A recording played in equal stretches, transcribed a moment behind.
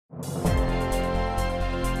Welcome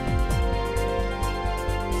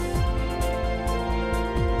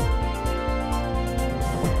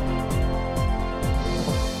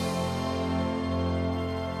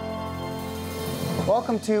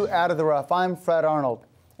to Out of the Rough. I'm Fred Arnold.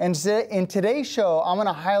 And in today's show, I'm going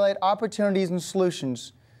to highlight opportunities and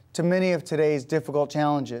solutions to many of today's difficult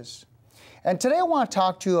challenges. And today I want to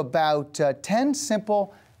talk to you about 10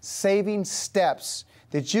 simple saving steps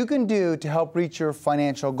that you can do to help reach your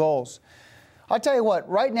financial goals. I'll tell you what,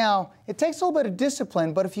 right now, it takes a little bit of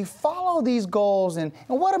discipline, but if you follow these goals, and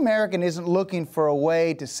what American isn't looking for a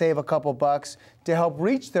way to save a couple bucks to help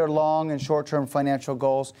reach their long and short-term financial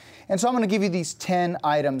goals? And so I'm going to give you these 10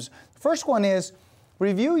 items. First one is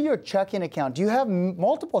review your checking account. Do you have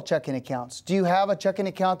multiple checking accounts? Do you have a checking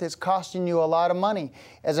account that's costing you a lot of money?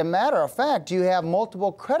 As a matter of fact, do you have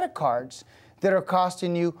multiple credit cards that are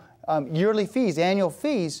costing you yearly fees, annual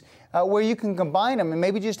fees, where you can combine them and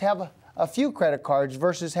maybe just have a few credit cards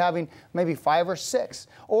versus having maybe 5 or 6?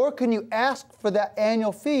 Or can you ask for that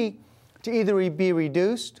annual fee to either be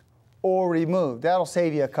reduced or removed? That'll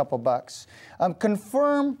save you a couple bucks.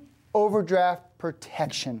 Confirm overdraft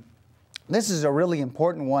protection. This is a really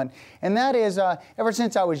important one, and that is, ever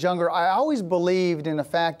since I was younger, I always believed in the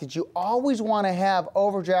fact that you always want to have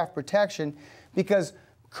overdraft protection, because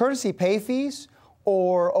courtesy pay fees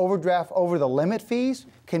or overdraft over the limit fees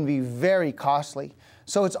can be very costly.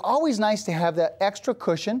 So it's always nice to have that extra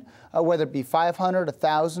cushion, whether it be $500,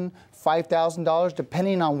 $1,000, $5,000,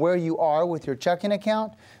 depending on where you are with your checking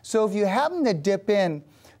account. So if you happen to dip in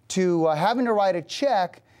to having to write a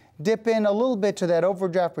check, dip in a little bit to that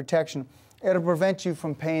overdraft protection, it'll prevent you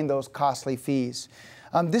from paying those costly fees.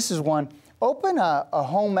 This is one. Open a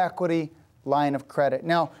home equity line of credit.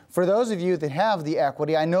 Now, for those of you that have the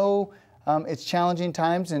equity, I know it's challenging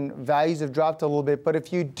times and values have dropped a little bit, but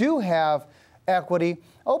if you do have equity,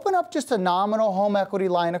 open up just a nominal home equity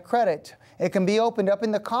line of credit. It can be opened up,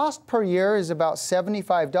 and the cost per year is about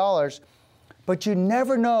 $75, but you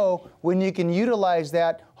never know when you can utilize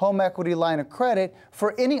that home equity line of credit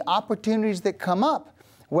for any opportunities that come up,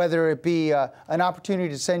 whether it be an opportunity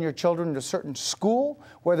to send your children to a certain school,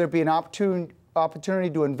 whether it be an opportunity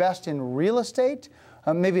to invest in real estate,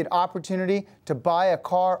 maybe an opportunity to buy a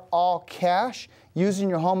car all cash using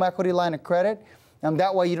your home equity line of credit.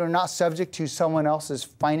 That way you're not subject to someone else's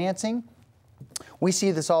financing. We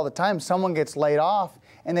see this all the time. Someone gets laid off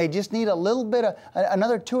and they just need a little bit of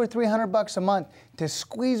another $200 or $300 a month to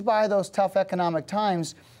squeeze by those tough economic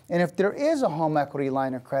times. And if there is a home equity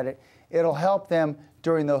line of credit, it'll help them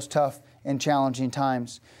during those tough and challenging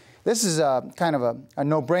times. This is kind of a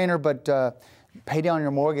no-brainer, but pay down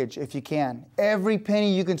your mortgage if you can. Every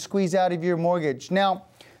penny you can squeeze out of your mortgage. Now,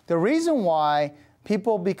 the reason why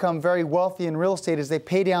people become very wealthy in real estate is they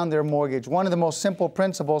pay down their mortgage. One of the most simple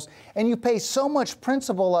principles, and you pay so much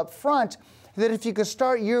principal up front that if you could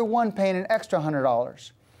start year 1 paying an extra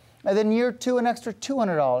 $100, and then year 2 an extra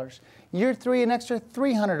 $200, year 3 an extra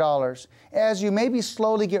 $300, as you maybe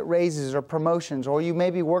slowly get raises or promotions, or you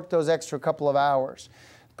maybe work those extra couple of hours.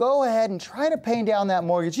 Go ahead and try to pay down that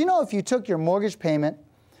mortgage. You know, if you took your mortgage payment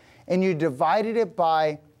and you divided it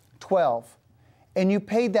by 12, and you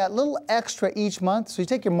paid that little extra each month, so you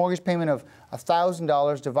take your mortgage payment of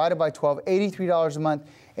 $1,000 divided by 12, $83 a month,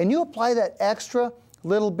 and you apply that extra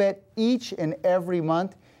little bit each and every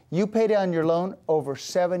month, you pay down your loan over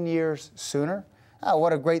 7 years sooner. Oh,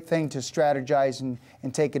 what a great thing to strategize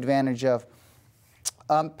and take advantage of.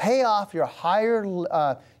 Pay off your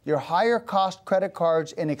higher cost credit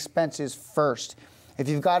cards and expenses first. If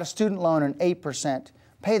you've got a student loan at 8%,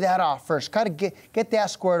 pay that off first. Kind of get that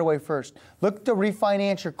squared away first. Look to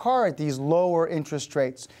refinance your car at these lower interest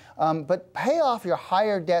rates. But pay off your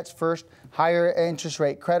higher debts first, higher interest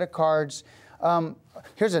rate credit cards.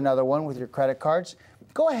 Here's another one with your credit cards.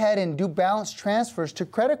 Go ahead and do balance transfers to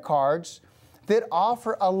credit cards that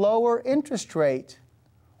offer a lower interest rate.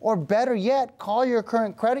 Or better yet, call your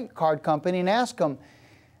current credit card company and ask them,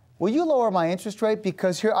 will you lower my interest rate?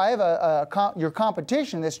 Because here I have your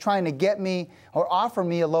competition that's trying to get me or offer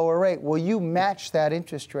me a lower rate. Will you match that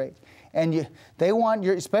interest rate? And they want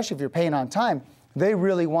you, especially if you're paying on time, they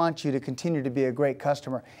really want you to continue to be a great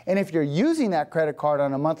customer. And if you're using that credit card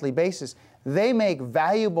on a monthly basis, they make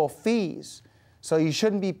valuable fees. So you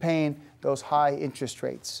shouldn't be paying those high interest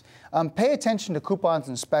rates. Pay attention to coupons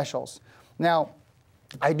and specials. Now,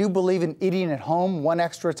 I do believe in eating at home one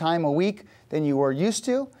extra time a week than you were used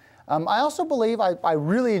to. I also believe I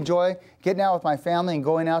really enjoy getting out with my family and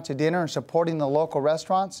going out to dinner and supporting the local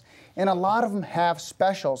restaurants. And a lot of them have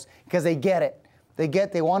specials because they get it.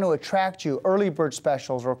 They want to attract you, early bird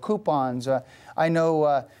specials or coupons. I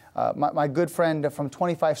know My good friend from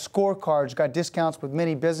 25 Scorecards got discounts with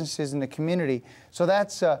many businesses in the community. So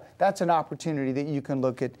that's an opportunity that you can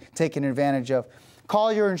look at taking advantage of.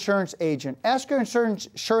 Call your insurance agent. Ask your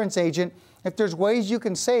insurance agent if there's ways you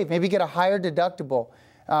can save. Maybe get a higher deductible.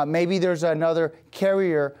 Maybe there's another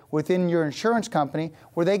carrier within your insurance company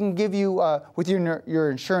where they can give you, with your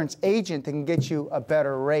insurance agent, they can get you a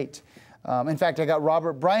better rate. In fact, I got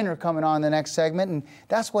Robert Briner coming on the next segment, and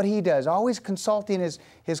that's what he does, always consulting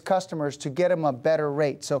his customers to get them a better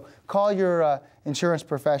rate. So call your insurance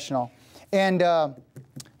professional. And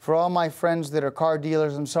for all my friends that are car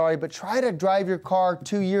dealers, I'm sorry, but try to drive your car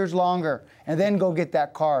 2 years longer and then go get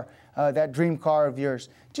that car, that dream car of yours.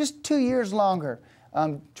 Just 2 years longer.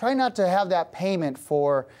 Try not to have that payment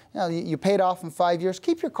for, you paid off in 5 years,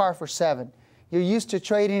 keep your car for 7. You're used to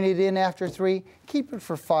trading it in after 3, keep it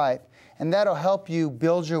for 5. And that'll help you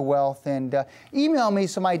build your wealth. And email me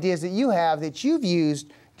some ideas that you have that you've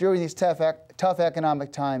used during these tough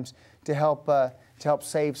economic times to help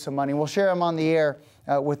save some money. We'll share them on the air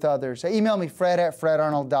with others. Email me,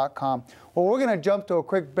 fred@fredarnold.com. Well, we're going to jump to a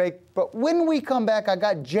quick break, but when we come back, I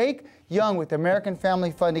got Jake Young with American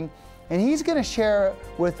Family Funding, and he's going to share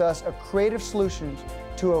with us a creative solution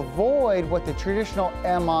to avoid what the traditional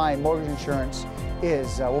MI, mortgage insurance,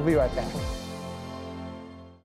 is. We'll be right back.